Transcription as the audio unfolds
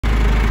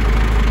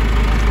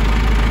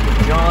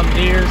John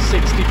Deere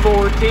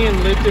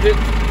 6410 lifted it.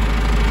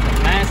 The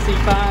Massey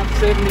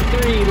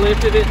 573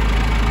 lifted it.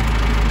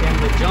 And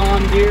the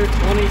John Deere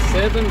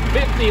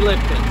 2750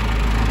 lifted.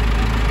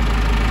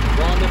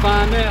 Going to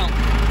find out.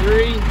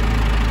 3,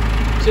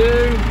 2,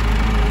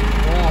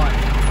 1.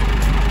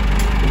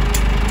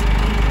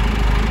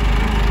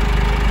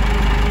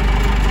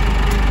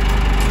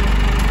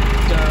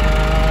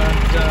 Dun,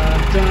 dun,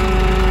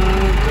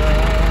 dun.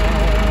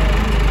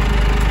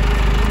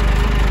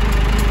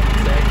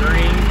 That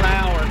green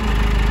power.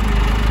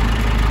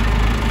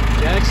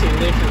 It actually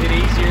lifted it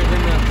easier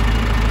than the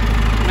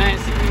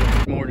Massey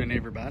did. Good morning,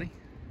 everybody.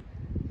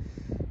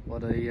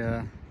 What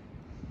a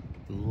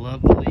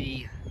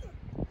lovely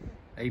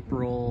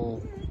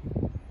April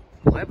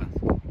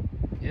 11th.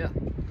 Yeah.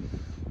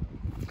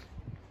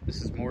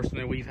 This is more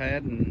snow we've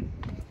had in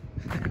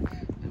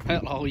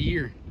about all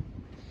year.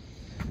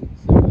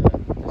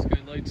 Let's go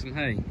load some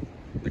hay.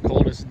 The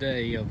coldest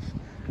day of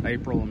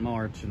April and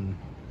March, and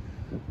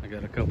I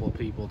got a couple of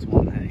people that's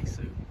wanting hay,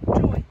 so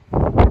enjoy.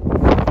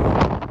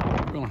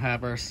 We're gonna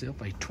have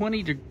ourselves a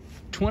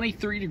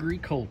 23 degree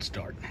cold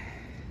start.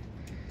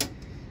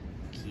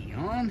 Key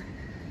on.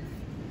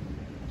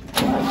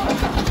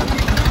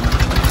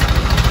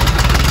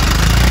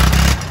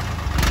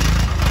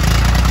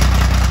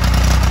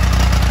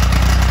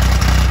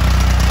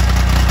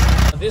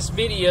 This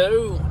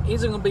video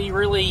isn't gonna be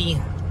really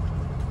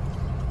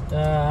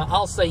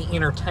I'll say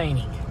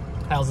entertaining.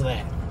 How's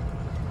that?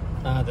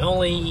 The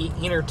only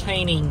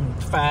entertaining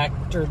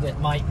factor that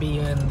might be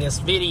in this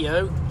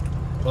video,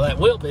 well, that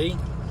will be,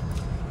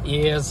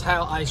 is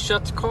how I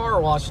shut the car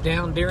wash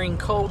down during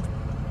cold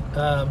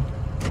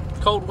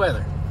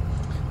weather.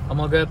 I'm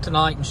gonna go up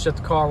tonight and shut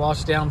the car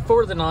wash down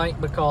for the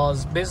night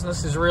because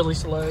business is really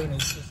slow and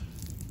it's just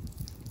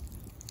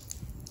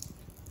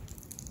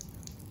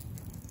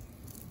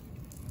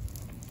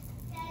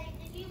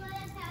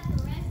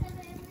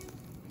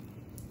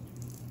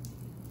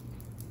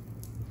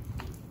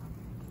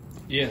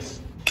yes.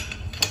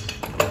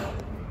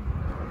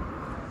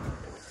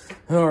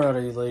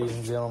 Alrighty, ladies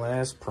and gentlemen,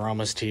 as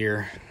promised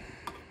here.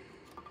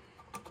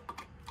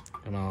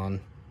 Come on.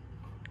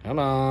 Come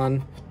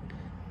on.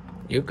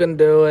 You can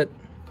do it.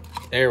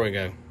 There we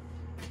go.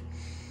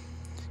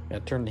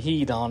 Gotta turn the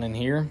heat on in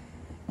here.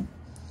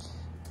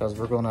 Because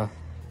we're gonna,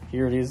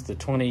 here it is, the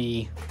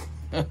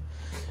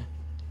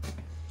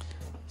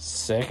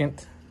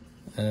 22nd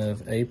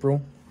of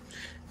April.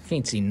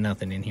 Can't see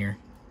nothing in here.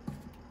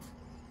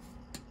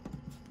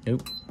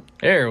 Nope.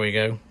 There we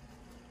go.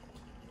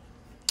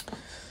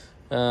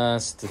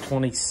 It's the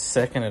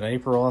 22nd of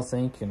April, I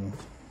think, and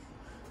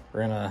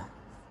we're in a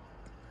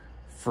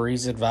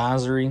freeze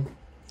advisory.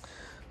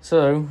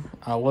 So,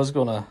 I was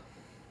gonna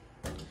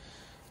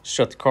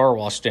shut the car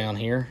wash down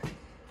here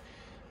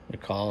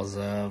because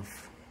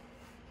of,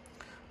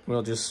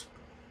 well, just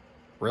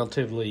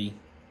relatively,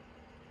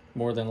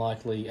 more than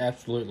likely,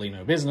 absolutely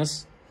no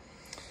business.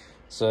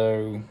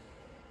 So,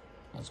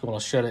 I was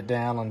gonna shut it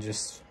down and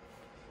just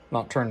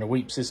not turn the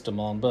weep system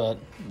on, but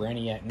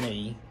Brainiac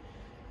me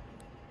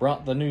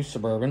brought the new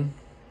Suburban,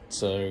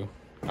 so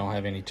I don't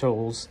have any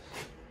tools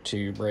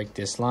to break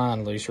this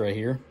line loose right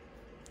here.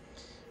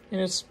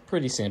 And it's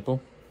pretty simple.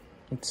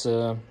 It's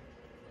oh,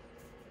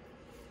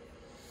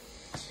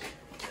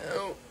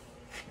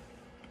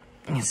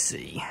 let's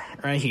see,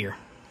 right here.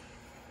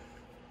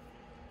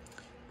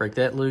 Break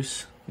that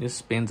loose, just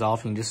spins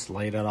off, and just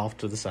lay that off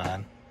to the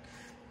side.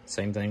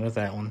 Same thing with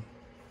that one.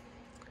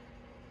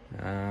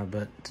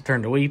 But to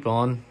turn the weep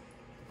on,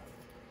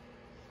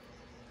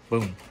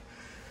 boom.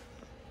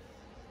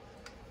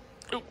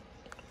 Oh,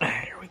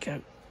 there we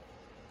go.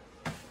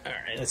 All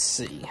right, let's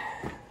see.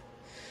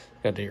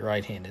 Gotta do it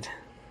right-handed.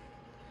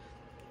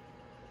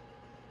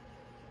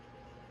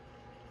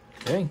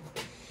 Okay.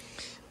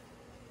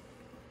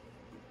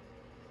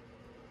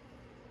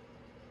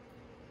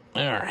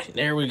 All right,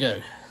 there we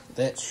go.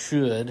 That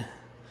should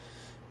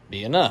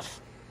be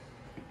enough.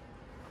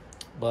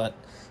 But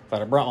if I'd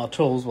have brought my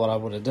tools, what I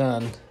would have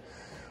done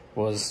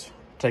was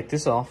take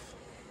this off.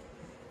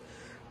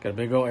 Got a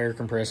big old air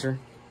compressor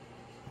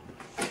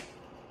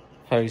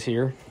hose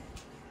here,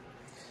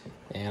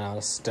 and I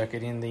stuck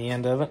it in the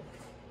end of it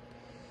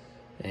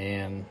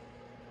and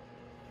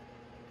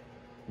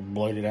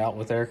blowed it out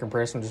with air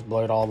compressor and just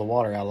blowed all the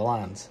water out of the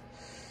lines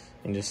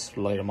and just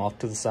laid them off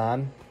to the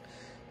side.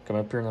 Come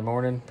up here in the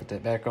morning, put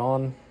that back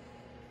on,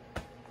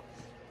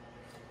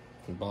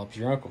 and Bob's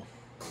your uncle.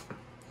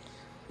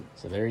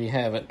 So there you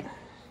have it.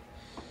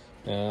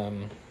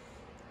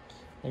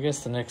 I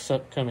guess the next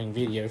upcoming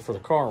video for the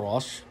car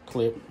wash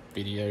clip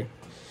video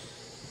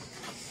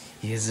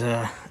is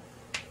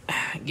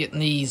getting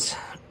these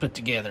put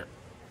together.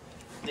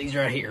 These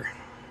right here.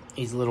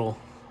 These little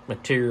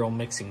material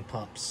mixing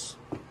pumps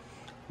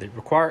that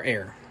require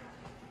air.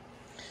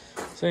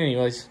 So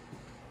anyways,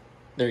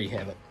 there you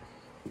have it.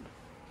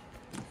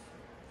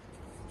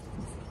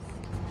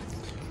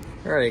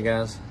 Alrighty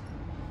guys,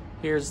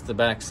 here's the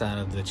back side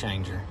of the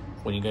changer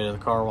when you go to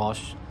the car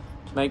wash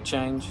to make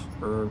change,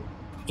 or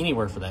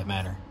anywhere for that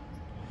matter.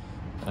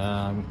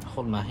 I'm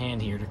holding my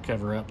hand here to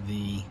cover up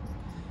the,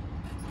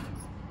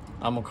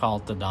 I'm gonna call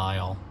it the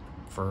dial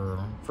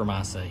for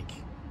my sake.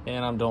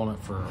 And I'm doing it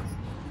for,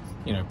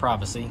 you know,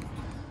 privacy.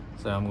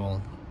 So I'm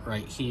going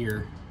right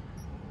here,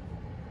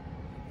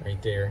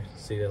 right there.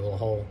 See that little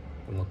hole?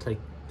 I'm gonna take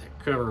that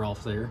cover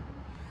off there.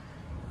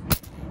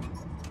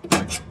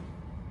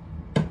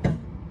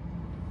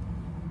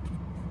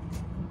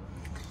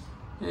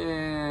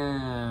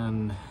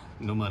 And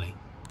no money.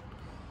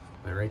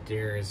 But right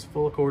there is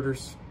full of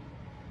quarters.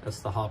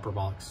 That's the hopper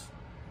box.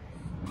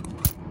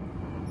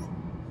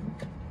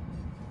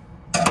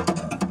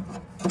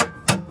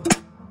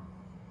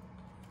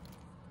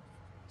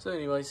 So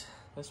anyways,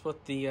 that's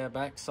what the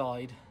back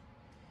side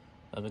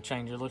of a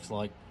changer looks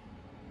like.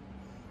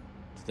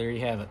 So there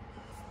you have it.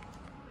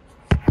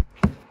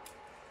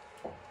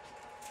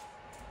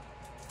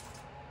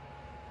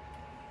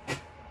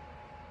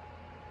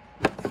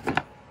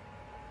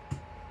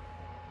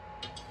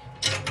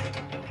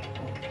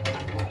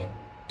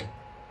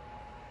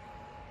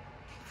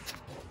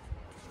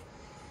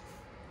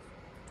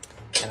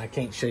 And I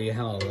can't show you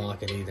how to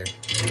lock it either,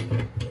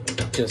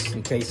 just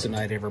in case it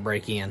might ever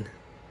break in.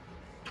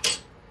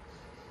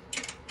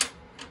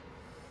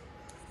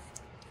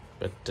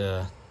 But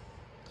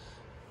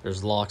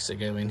there's locks that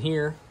go in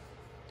here,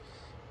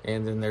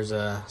 and then there's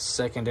a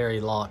secondary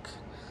lock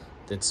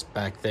that's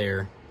back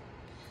there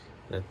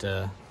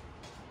that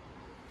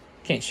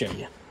can't show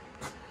you.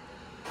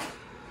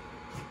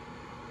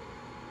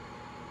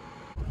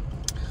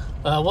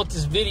 What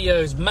this video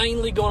is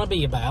mainly going to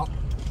be about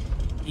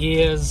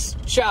is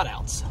shout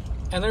outs,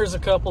 and there's a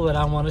couple that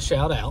I want to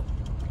shout out.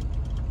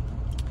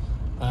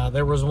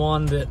 There was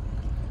one that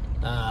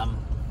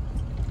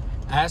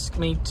asked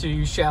me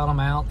to shout them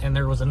out, and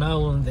there was another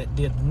one that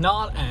did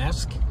not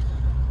ask,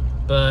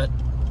 but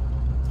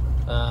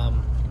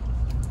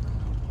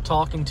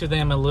talking to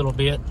them a little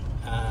bit,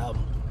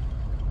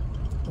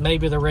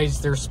 maybe they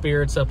raised their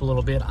spirits up a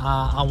little bit.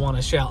 I want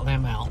to shout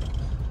them out.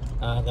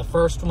 The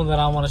first one that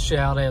I want to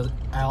shout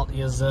out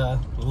is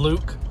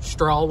Luke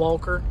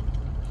Strawwalker.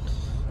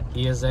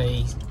 He is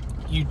a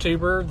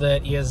YouTuber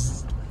that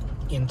is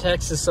in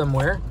Texas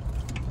somewhere.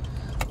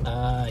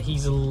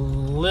 He's a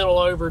little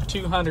over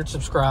 200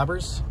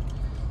 subscribers.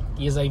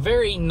 He is a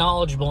very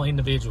knowledgeable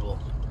individual.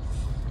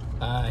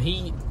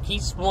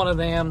 He's one of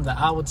them that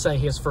I would say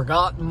has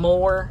forgotten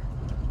more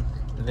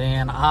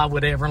than I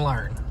would ever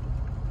learn.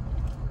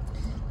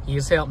 He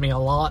has helped me a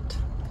lot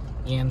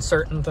in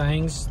certain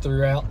things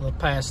throughout the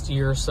past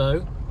year or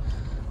so.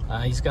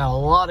 He's got a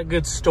lot of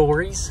good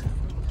stories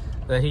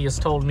that he has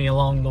told me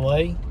along the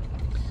way.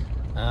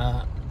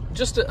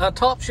 Just a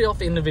top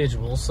shelf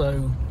individual.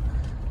 So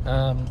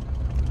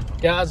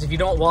guys, if you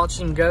don't watch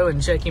him, go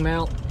and check him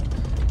out.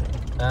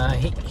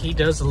 He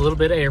does a little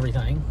bit of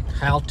everything.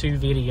 How-to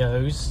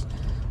videos.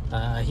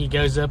 He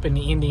goes up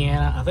into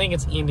Indiana, I think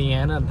it's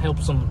Indiana, and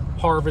helps them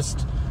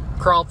harvest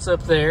crops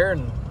up there,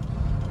 and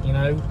you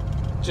know,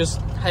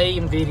 just hay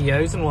and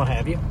videos and what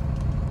have you.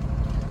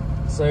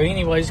 So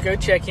anyways, go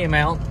check him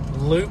out,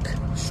 Luke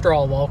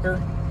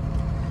Strawwalker.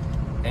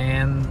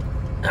 And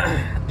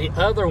the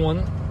other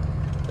one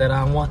that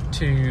I want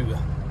to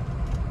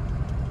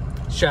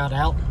shout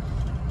out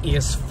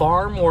is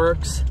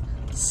Farmworks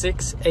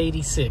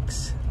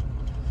 686.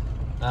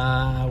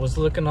 I was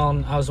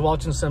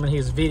watching some of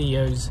his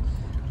videos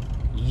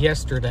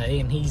yesterday,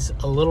 and he's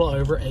a little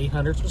over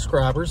 800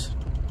 subscribers.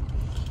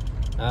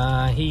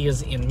 He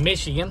is in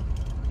Michigan.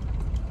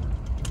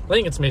 I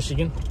think it's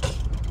Michigan.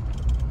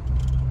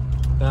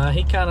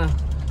 He kind of,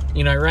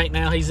 you know, right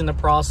now he's in the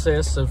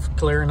process of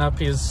clearing up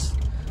his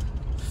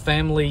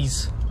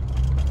family's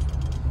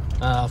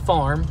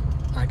farm.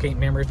 I can't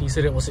remember if he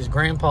said it was his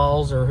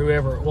grandpa's or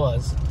whoever it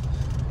was.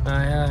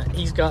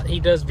 He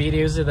does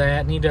videos of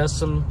that, and he does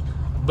some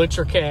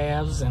butcher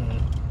calves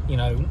and, you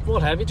know,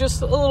 what have you,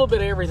 just a little bit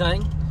of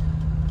everything.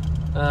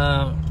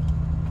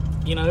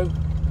 You know,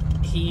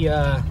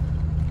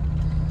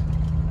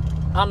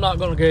 I'm not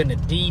going to go into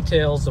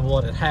details of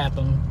what had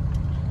happened,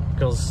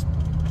 because,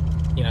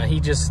 you know,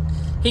 I'm just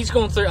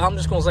going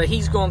to say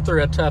he's going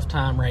through a tough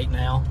time right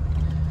now.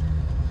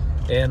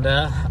 And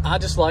I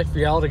just like for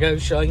y'all to go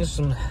show him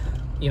some,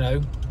 you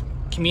know,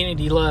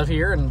 community love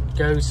here, and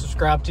go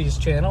subscribe to his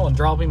channel and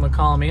drop him a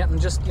comment, and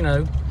just, you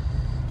know,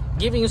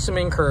 give him some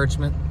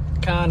encouragement,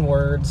 kind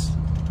words.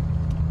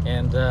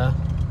 And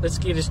let's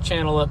get his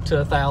channel up to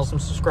 1,000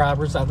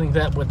 subscribers. I think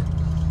that would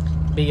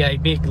be a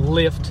big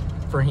lift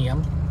for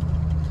him.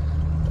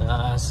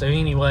 So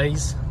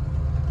anyways,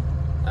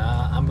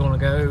 I'm gonna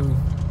go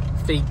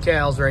feed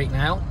cows right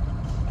now,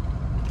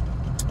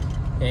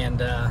 and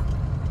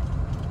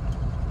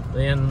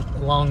then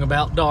along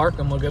about dark,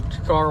 I'm gonna go up to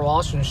the car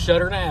wash and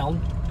shut her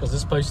down, because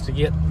it's supposed to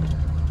get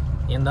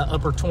in the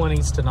upper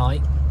 20s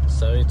tonight.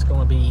 So it's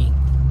gonna be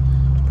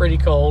pretty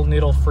cold, and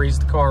it'll freeze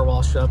the car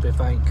wash up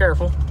if I ain't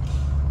careful.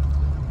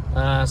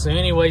 So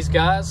anyways,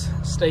 guys,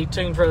 stay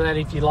tuned for that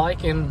if you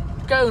like, and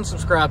go and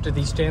subscribe to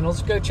these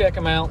channels. Go check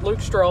them out, Luke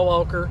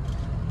Strawwalker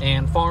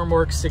and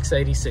Farmworks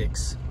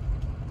 686.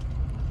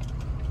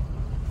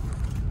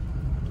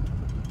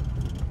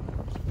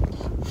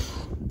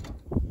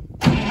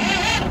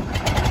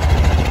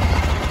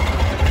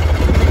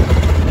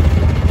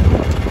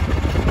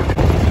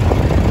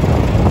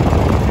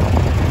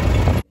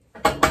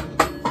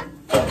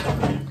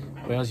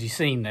 Well, as you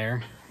seen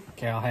there,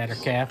 cow had her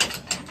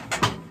calf.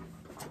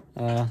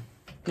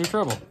 New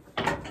trouble.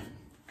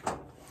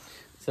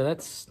 So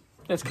that's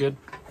good.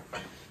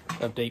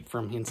 Update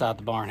from inside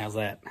the barn. How's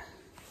that?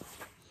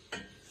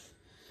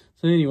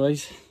 So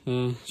anyways,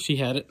 she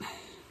had it.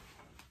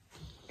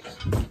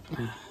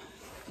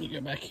 You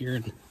go back here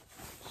and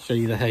show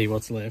you the hay,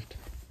 what's left.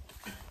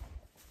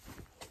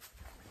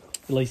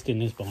 At least in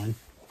this barn.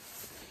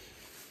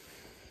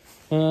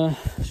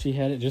 She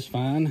had it just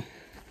fine,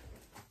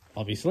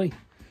 obviously.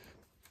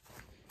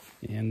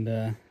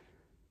 And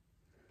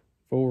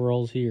 4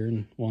 rolls here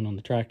and 1 on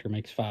the tractor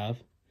makes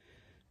 5.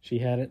 She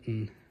had it,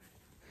 and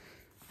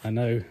I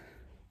know the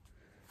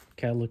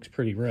cow looks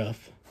pretty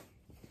rough,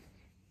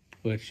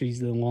 but she's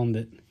the one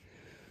that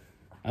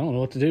I don't know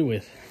what to do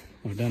with.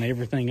 I've done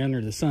everything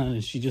under the sun,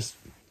 and she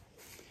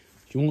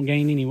won't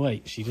gain any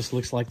weight. She just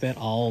looks like that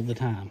all the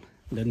time.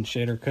 Doesn't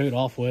shed her coat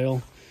off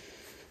well.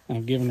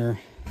 I've given her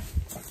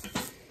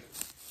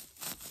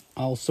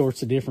all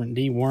sorts of different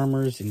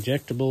dewormers,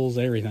 injectables,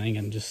 everything,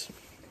 and just,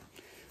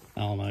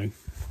 I don't know.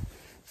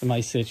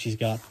 Somebody said she's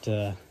got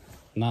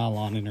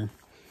nylon in her,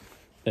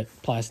 that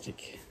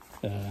plastic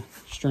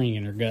string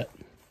in her gut.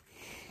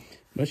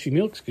 But she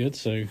milks good,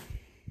 so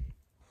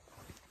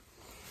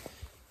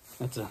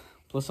that's a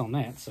plus on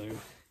that. So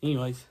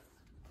anyways,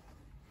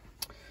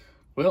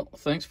 well,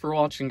 thanks for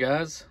watching,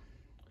 guys.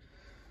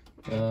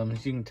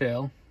 As you can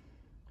tell,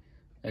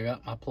 I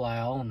got my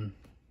plow and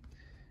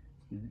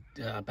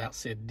about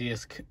said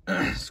disc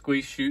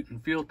squeeze chute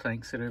and fuel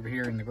tank set over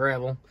here in the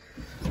gravel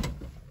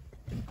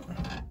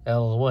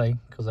out of the way,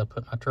 because I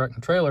put my truck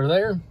and trailer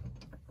there.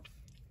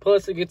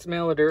 Plus it gets them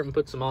out of the dirt and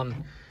puts them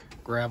on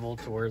gravel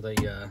to where they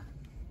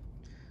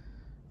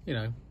you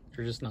know,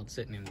 they're just not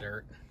sitting in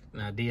dirt. And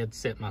I did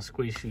set my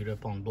squeeze chute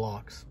up on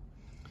blocks,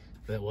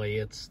 that way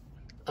it's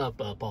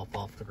up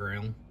off the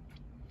ground.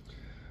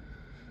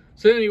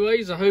 So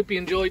anyways, I hope you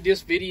enjoyed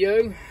this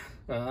video.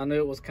 I know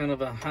it was kind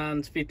of a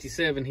Heinz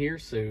 57 here,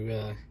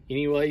 so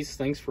anyways,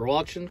 thanks for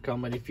watching.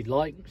 Comment if you'd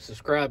like,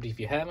 subscribe if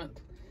you haven't.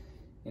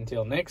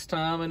 Until next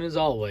time, and as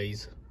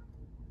always,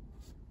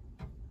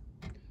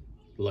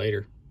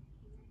 later.